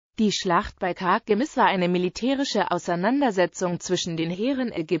Die Schlacht bei Karkemiš war eine militärische Auseinandersetzung zwischen den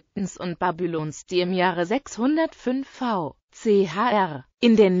Heeren Ägyptens und Babylons, die im Jahre 605 v.Chr.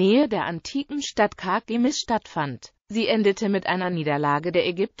 in der Nähe der antiken Stadt Karkemiš stattfand. Sie endete mit einer Niederlage der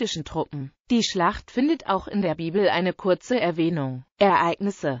ägyptischen Truppen. Die Schlacht findet auch in der Bibel eine kurze Erwähnung.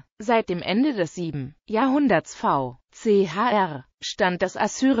 Ereignisse: Seit dem Ende des 7. Jahrhunderts v.Chr. stand das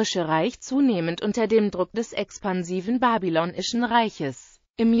assyrische Reich zunehmend unter dem Druck des expansiven babylonischen Reiches.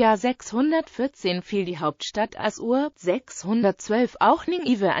 Im Jahr 614 fiel die Hauptstadt Assur, 612 auch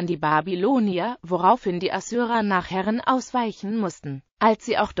Ninive an die Babylonier, woraufhin die Assyrer nach Heeren ausweichen mussten. Als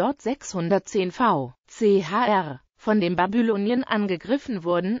sie auch dort 610 v.Chr. von den Babyloniern angegriffen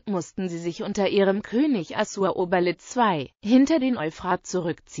wurden, mussten sie sich unter ihrem König Assur-Oberlid II hinter den Euphrat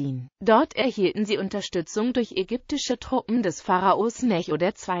zurückziehen. Dort erhielten sie Unterstützung durch ägyptische Truppen des Pharaos Nähe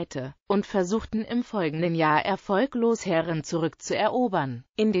II. Und versuchten im folgenden Jahr erfolglos Heeren zurückzuerobern.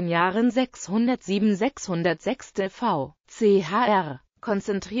 In den Jahren 607–606 v.Chr.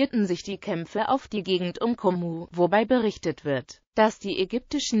 konzentrierten sich die Kämpfe auf die Gegend um Qomu, wobei berichtet wird, dass die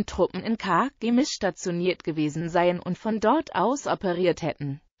ägyptischen Truppen in Karkemiš stationiert gewesen seien und von dort aus operiert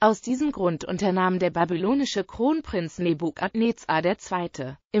hätten. Aus diesem Grund unternahm der babylonische Kronprinz Nebukadnezar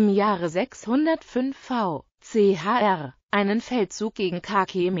II. im Jahre 605 v.Chr. einen Feldzug gegen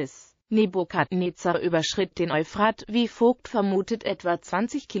Karkemiš. Nebukadnezar überschritt den Euphrat, wie Vogt vermutet, etwa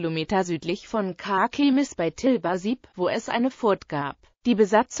 20 Kilometer südlich von Karkemiš bei тэл-Basib, wo es eine Furt gab. Die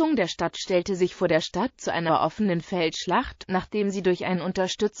Besatzung der Stadt stellte sich vor der Stadt zu einer offenen Feldschlacht, nachdem sie durch eine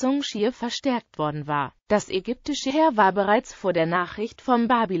Unterstützung schier verstärkt worden war. Das ägyptische Heer war bereits vor der Nachricht vom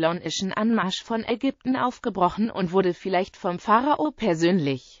babylonischen Anmarsch von Ägypten aufgebrochen und wurde vielleicht vom Pharao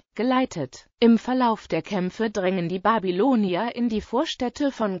persönlich geleitet. Im Verlauf der Kämpfe drängen die Babylonier in die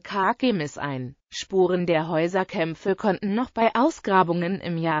Vorstädte von Karkemiš ein. Spuren der Häuserkämpfe konnten noch bei Ausgrabungen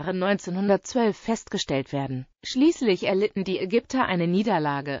im Jahre 1912 festgestellt werden. Schließlich erlitten die Ägypter eine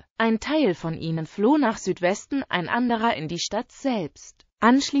Niederlage. Ein Teil von ihnen floh nach Südwesten, ein anderer in die Stadt selbst.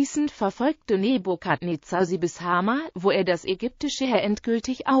 Anschließend verfolgte Nebukadnezar sie bis Hama, wo er das ägyptische Heer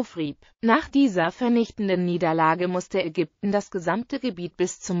endgültig aufrieb. Nach dieser vernichtenden Niederlage musste Ägypten das gesamte Gebiet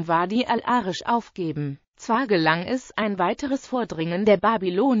bis zum Wadi al-Arish aufgeben. Zwar gelang es, ein weiteres Vordringen der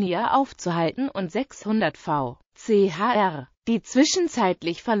Babylonier aufzuhalten und 600 v.Chr. die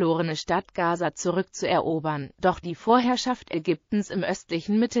zwischenzeitlich verlorene Stadt Gaza zurückzuerobern, doch die Vorherrschaft Ägyptens im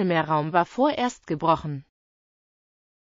östlichen Mittelmeerraum war vorerst gebrochen.